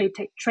facilitate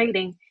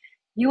trading,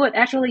 you would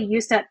actually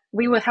use that.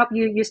 We will help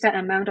you use that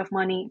amount of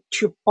money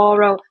to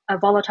borrow a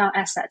volatile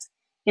asset.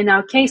 In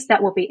our case,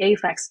 that will be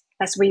AVAX,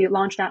 as we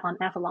launched that on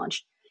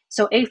Avalanche.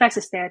 So AVAX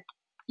is the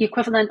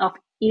equivalent of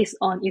ETH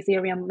on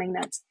Ethereum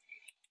mainnet.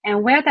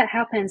 And where that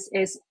happens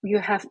is you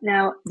have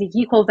now the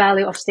equal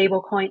value of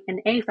stablecoin and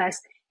AVAX,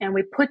 and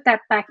we put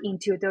that back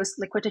into those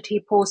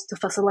liquidity pools to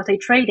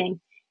facilitate trading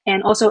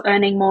and also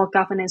earning more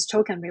governance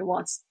token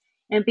rewards.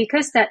 And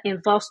because that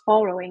involves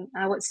borrowing,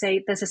 I would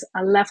say this is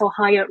a level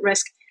higher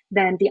risk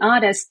than the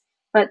others.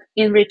 But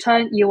in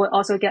return, you will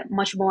also get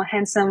much more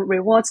handsome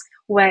rewards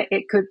where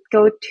it could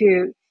go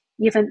to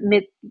even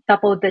mid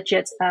double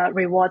digits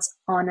rewards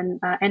on an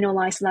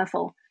annualized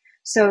level.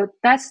 So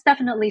that's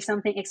definitely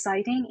something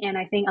exciting. And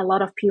I think a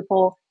lot of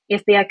people,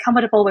 if they are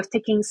comfortable with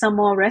taking some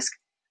more risk,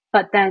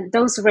 but then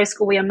those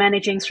risks we are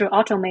managing through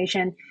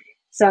automation.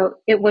 So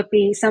it would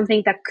be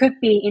something that could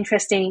be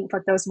interesting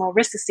for those more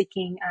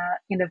risk-seeking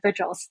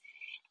individuals.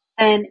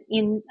 And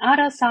in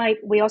other side,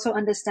 we also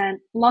understand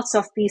lots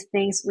of these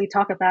things we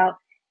talk about.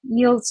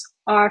 Yields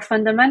are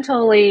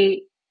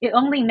fundamentally, it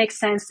only makes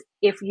sense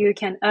if you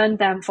can earn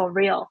them for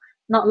real,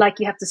 not like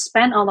you have to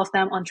spend all of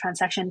them on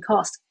transaction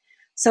cost.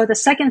 So the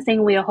second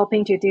thing we are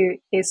hoping to do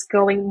is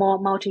going more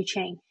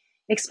multi-chain,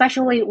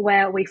 especially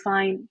where we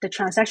find the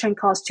transaction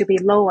cost to be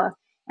lower,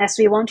 as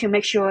we want to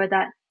make sure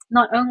that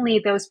not only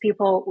those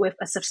people with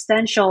a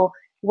substantial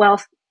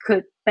wealth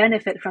could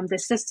benefit from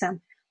this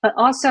system, but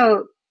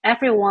also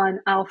everyone,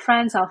 our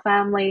friends, our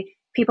family,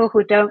 people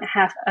who don't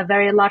have a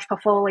very large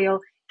portfolio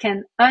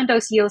can earn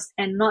those yields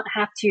and not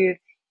have to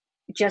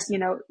just,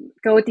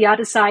 go the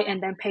other side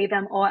and then pay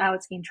them all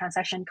out in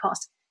transaction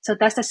cost. So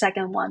that's the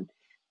second one.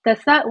 The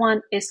third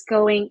one is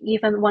going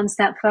even one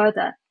step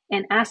further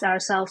and ask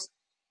ourselves,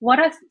 what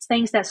are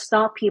things that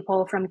stop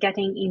people from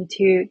getting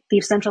into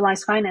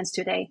decentralized finance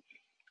today?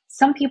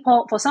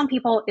 For some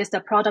people, it's the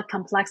product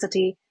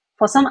complexity.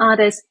 For some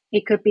others,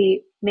 it could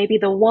be maybe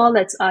the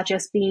wallets are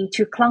just being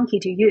too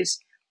clunky to use,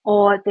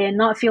 or they're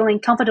not feeling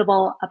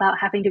comfortable about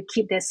having to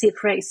keep their seed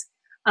phrase.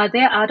 Are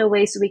there other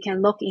ways we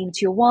can look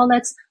into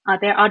wallets? Are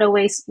there other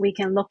ways we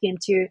can look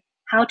into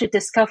how to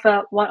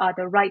discover what are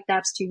the right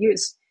dApps to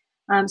use?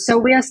 So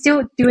we are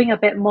still doing a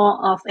bit more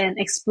of an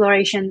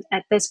exploration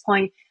at this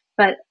point,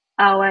 but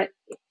our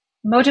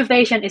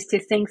motivation is to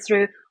think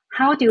through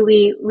how do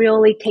we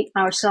really take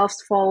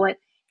ourselves forward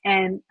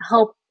and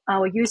help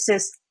our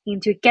users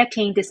into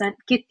getting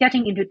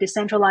into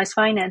decentralized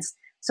finance.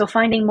 So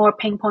finding more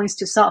pain points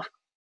to solve.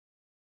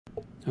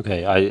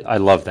 Okay, I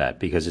love that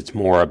because it's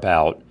more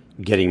about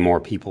getting more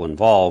people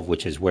involved,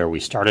 which is where we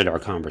started our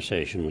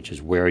conversation, which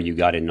is where you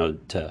got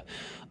into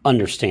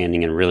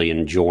understanding and really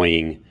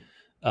enjoying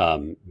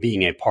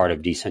being a part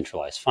of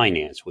decentralized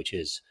finance, which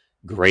is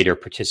greater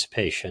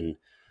participation,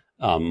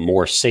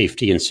 more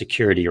safety and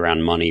security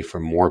around money for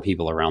more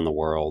people around the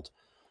world,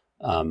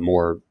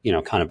 more,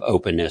 kind of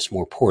openness,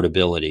 more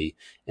portability.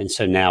 And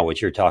so now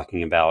what you're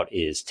talking about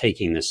is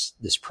taking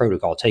this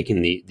protocol,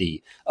 taking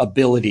the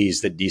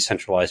abilities that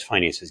decentralized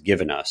finance has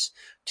given us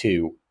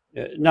to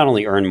not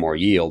only earn more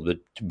yield,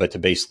 but to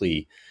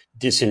basically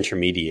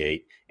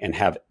disintermediate and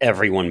have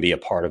everyone be a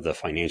part of the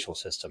financial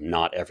system,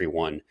 not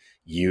everyone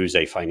use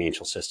a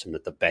financial system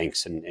that the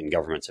banks and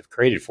governments have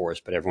created for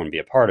us, but everyone be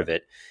a part of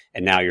it.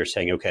 And now you're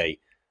saying, okay,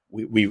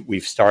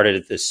 we've started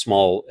at this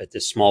small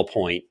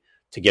point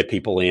to get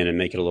people in and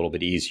make it a little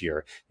bit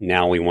easier.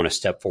 Now we want to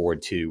step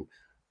forward to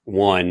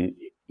one,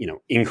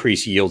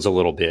 increase yields a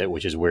little bit,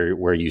 which is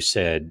where you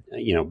said,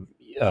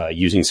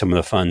 using some of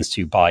the funds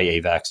to buy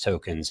AVAX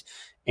tokens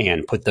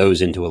and put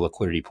those into a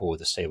liquidity pool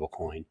with a stable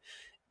coin,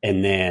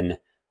 and then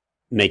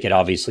make it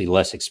obviously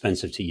less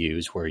expensive to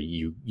use where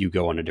you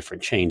go on a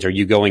different chains. Are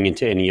you going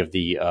into any of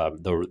the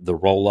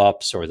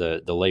roll-ups or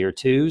the layer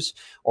twos,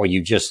 or are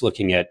you just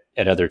looking at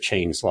other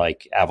chains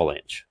like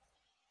Avalanche?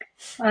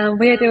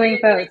 We're doing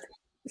both.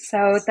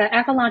 So the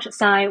Avalanche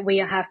side, we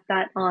have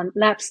that on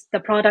Labs, the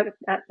product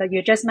that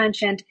you just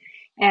mentioned.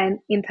 And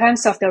in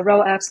terms of the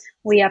roll-ups,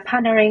 we are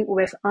partnering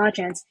with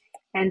Argent,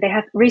 and they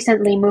have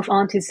recently moved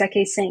on to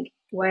ZK-Sync,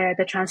 where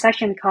the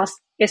transaction cost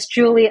is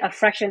truly a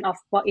fraction of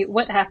what it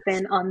would have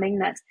been on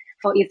mainnet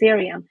for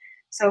Ethereum.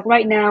 So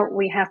right now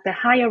we have the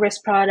higher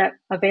risk product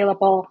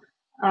available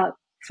on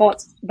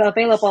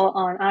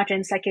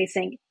Argent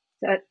ZK-Sync,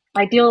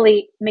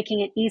 ideally making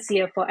it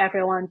easier for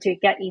everyone to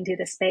get into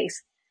the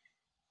space.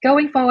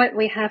 Going forward,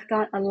 we have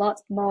got a lot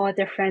more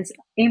different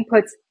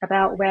inputs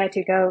about where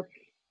to go.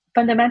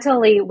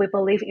 Fundamentally, we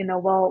believe in a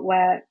world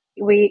where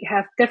we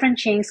have different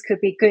chains could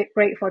be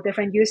great for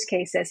different use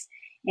cases.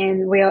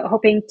 And we are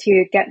hoping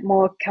to get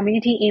more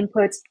community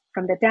inputs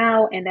from the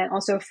DAO and then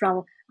also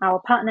from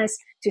our partners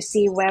to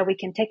see where we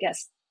can take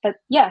us. But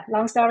yeah,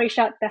 long story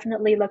short,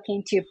 definitely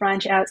looking to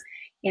branch out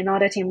in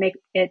order to make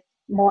it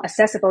more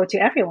accessible to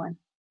everyone.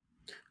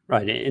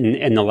 Right.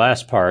 And the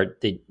last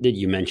part that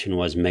you mentioned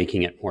was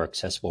making it more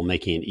accessible,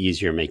 making it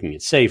easier, making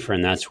it safer.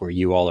 And that's where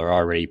you all are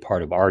already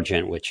part of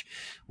Argent, which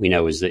we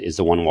know is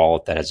the one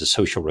wallet that has a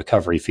social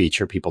recovery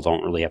feature. People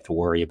don't really have to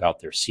worry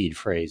about their seed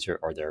phrase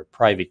or their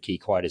private key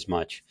quite as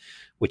much,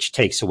 which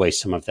takes away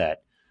some of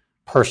that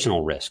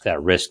personal risk,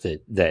 that risk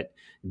that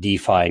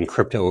DeFi and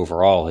crypto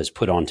overall has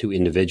put onto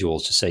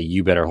individuals to say,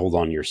 you better hold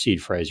on to your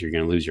seed phrase, you're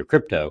going to lose your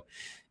crypto.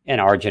 And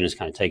Argent has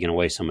kind of taken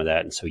away some of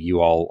that. And so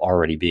you all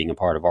already being a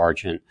part of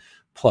Argent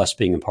plus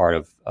being a part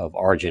of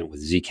Argent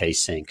with ZK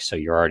Sync. So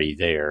you're already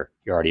there.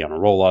 You're already on a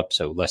roll up,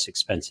 so less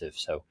expensive.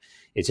 So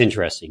it's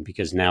interesting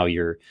because now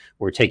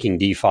we're taking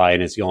DeFi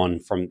and it's gone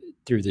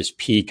through this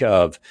peak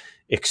of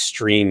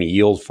extreme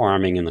yield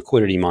farming and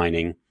liquidity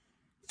mining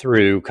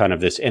through kind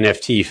of this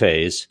NFT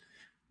phase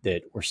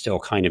that we're still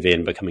kind of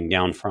in, but coming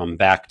down from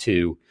back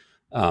to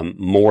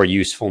more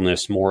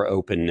usefulness, more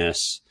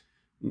openness,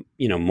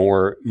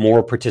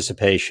 more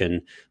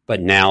participation.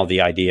 But now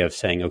the idea of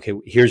saying, okay,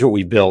 here's what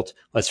we built.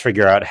 Let's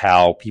figure out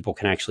how people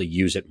can actually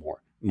use it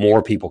more.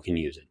 More people can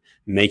use it,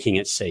 making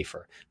it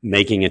safer,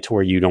 making it to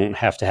where you don't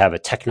have to have a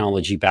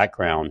technology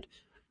background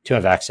to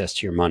have access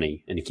to your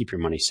money and to keep your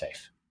money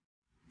safe.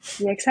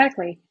 Yeah,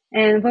 exactly.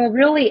 And we're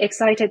really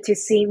excited to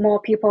see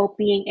more people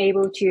being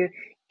able to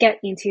get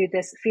into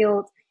this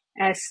field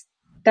as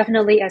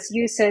definitely as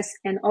users.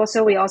 And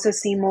also we also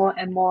see more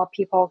and more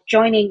people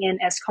joining in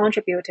as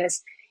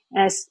contributors,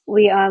 as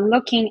we are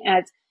looking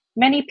at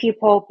many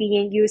people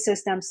being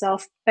users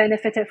themselves,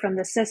 benefited from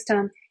the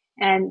system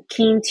and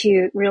keen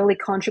to really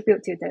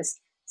contribute to this.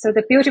 So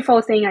the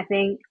beautiful thing, I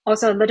think,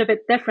 also a little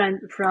bit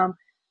different from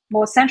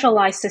more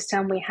centralized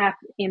system we have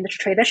in the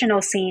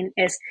traditional scene,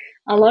 is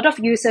a lot of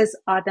users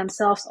are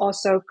themselves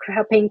also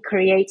helping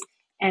create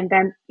and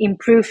then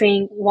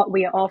improving what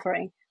we are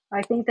offering.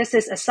 I think this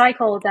is a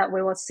cycle that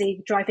we will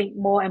see driving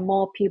more and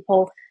more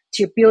people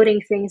to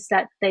building things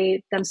that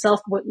they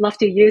themselves would love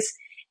to use,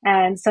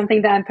 and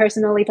something that I'm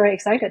personally very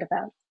excited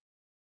about.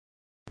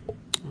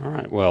 All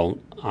right. Well,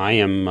 I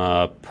am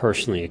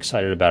personally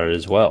excited about it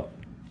as well.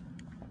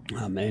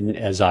 And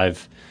as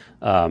I've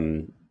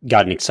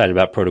gotten excited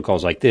about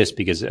protocols like this,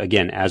 because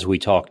again, as we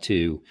talk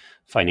to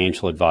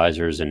financial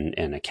advisors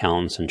and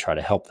accountants and try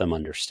to help them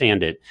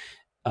understand it,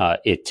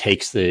 it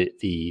takes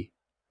the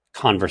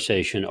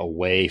conversation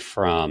away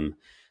from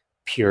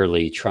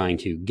purely trying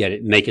to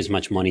make as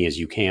much money as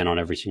you can on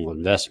every single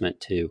investment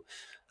to,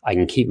 I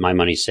can keep my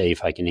money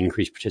safe, I can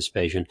increase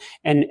participation.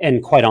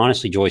 And quite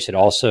honestly, Joyce, it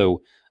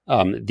also,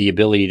 the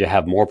ability to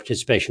have more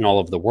participation all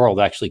over the world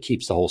actually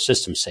keeps the whole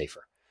system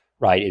safer,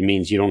 right? It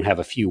means you don't have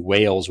a few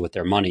whales with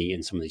their money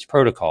in some of these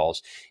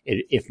protocols.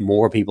 If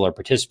more people are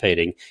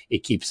participating,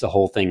 it keeps the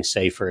whole thing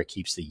safer. It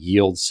keeps the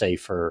yield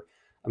safer.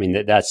 I mean,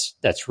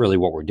 that's really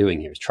what we're doing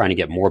here, is trying to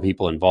get more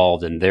people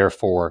involved, and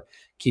therefore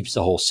keeps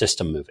the whole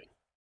system moving.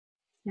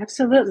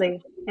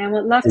 Absolutely. And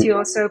would love to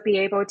also be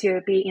able to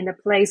be in the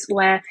place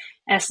where,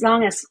 as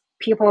long as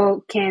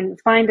people can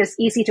find this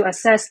easy to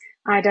access,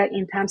 either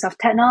in terms of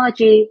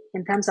technology,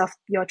 in terms of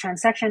your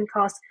transaction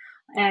costs,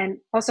 and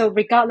also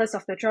regardless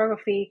of the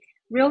geography,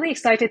 really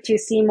excited to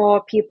see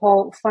more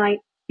people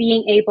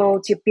being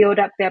able to build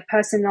up their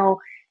personal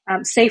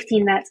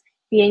safety net,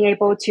 being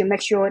able to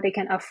make sure they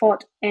can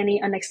afford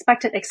any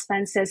unexpected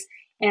expenses.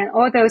 And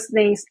all those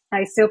things,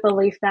 I still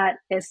believe that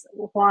is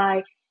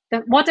why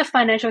what the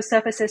financial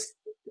services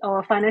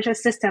or financial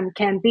system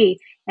can be,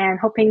 and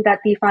hoping that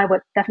DeFi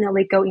would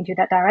definitely go into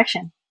that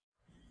direction.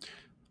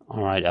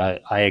 All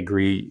right. I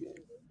agree.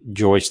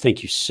 Joyce,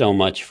 thank you so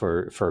much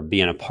for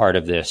being a part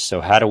of this.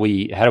 So how do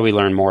we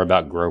learn more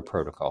about Grow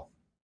Protocol?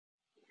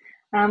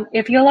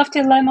 If you'd love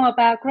to learn more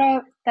about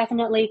Grow,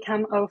 definitely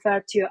come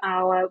over to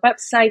our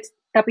website,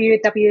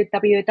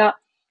 www.grow.xyz.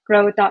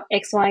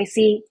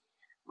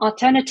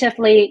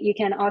 Alternatively, you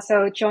can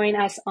also join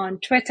us on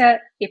Twitter.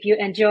 If you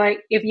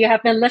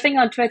have been living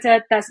on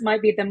Twitter, that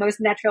might be the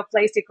most natural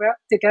place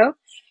to go.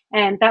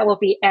 And that will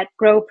be at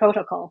Grow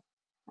Protocol.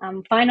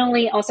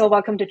 Finally, also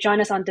welcome to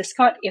join us on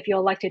Discord if you'd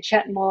like to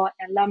chat more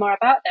and learn more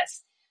about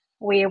this.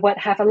 We would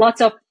have a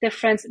lot of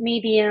different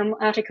Medium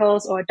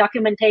articles or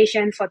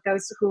documentation for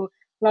those who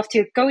love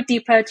to go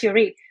deeper to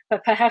read,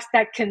 but perhaps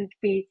that can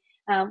be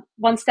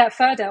one step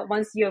further.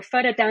 Once you're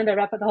further down the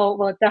rabbit hole,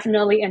 we'll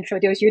definitely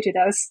introduce you to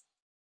those.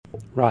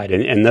 Right.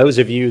 And those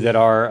of you that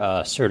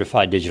are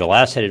certified digital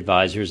asset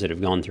advisors that have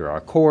gone through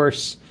our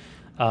course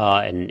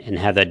and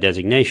have that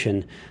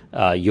designation,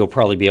 you'll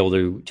probably be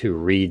able to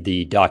read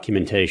the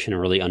documentation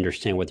and really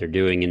understand what they're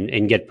doing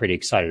and get pretty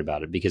excited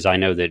about it. Because I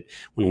know that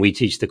when we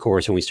teach the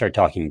course and we start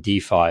talking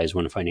DeFi is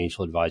when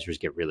financial advisors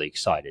get really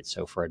excited.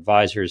 So for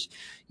advisors,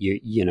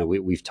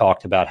 we've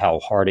talked about how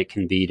hard it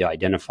can be to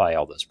identify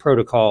all those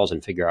protocols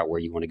and figure out where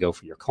you want to go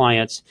for your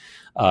clients.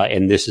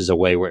 And this is a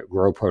way where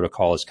Grow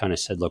Protocol has kind of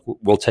said, look,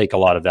 we'll take a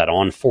lot of that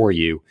on for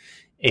you,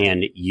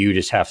 and you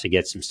just have to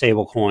get some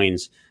stable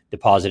coins,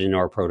 deposit into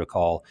our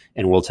protocol,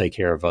 and we'll take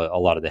care of a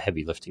lot of the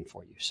heavy lifting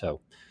for you. So,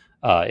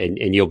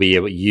 and you'll be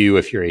able,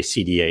 if you're a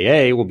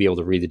CDAA, will be able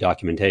to read the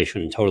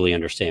documentation and totally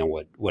understand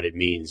what it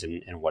means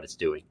and what it's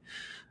doing.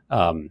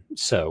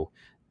 So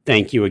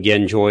thank you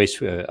again, Joyce.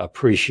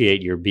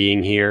 Appreciate your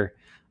being here.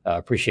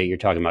 Appreciate your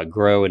talking about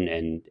Grow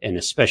and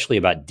especially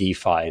about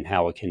DeFi and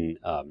how it can,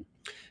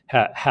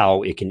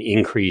 how it can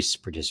increase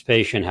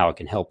participation, how it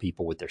can help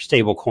people with their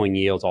stablecoin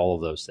yields, all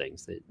of those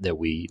things that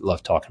we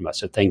love talking about.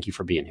 So thank you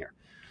for being here.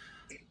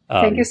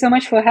 Thank you so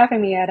much for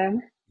having me,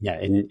 Adam. Yeah,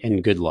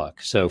 and good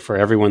luck. So for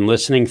everyone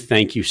listening,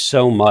 thank you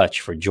so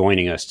much for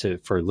joining us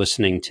for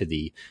listening to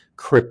the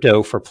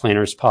Crypto for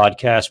Planners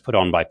podcast put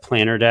on by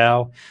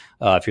PlannerDAO.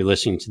 If you're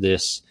listening to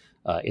this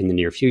in the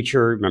near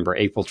future, remember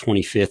April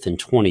 25th and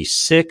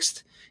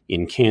 26th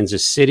in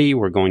Kansas City,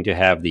 we're going to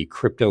have the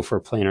Crypto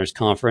for Planners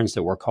conference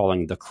that we're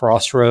calling the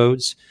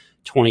Crossroads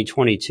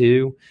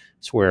 2022.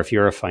 It's where if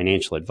you're a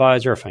financial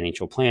advisor, a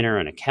financial planner,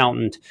 an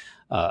accountant,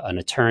 an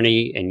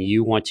attorney, and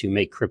you want to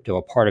make crypto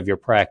a part of your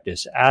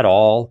practice at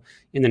all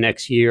in the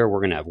next year, we're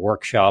going to have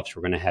workshops.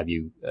 We're going to have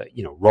you,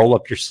 roll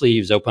up your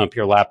sleeves, open up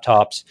your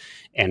laptops,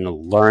 and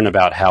learn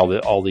about how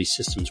all these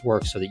systems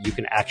work so that you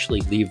can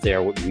actually leave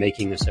there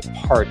making this a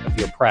part of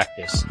your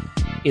practice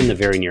in the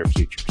very near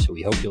future. So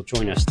we hope you'll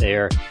join us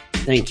there.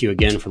 Thank you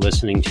again for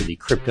listening to the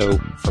Crypto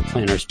for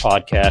Planners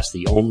podcast,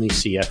 the only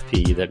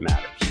CFP that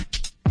matters.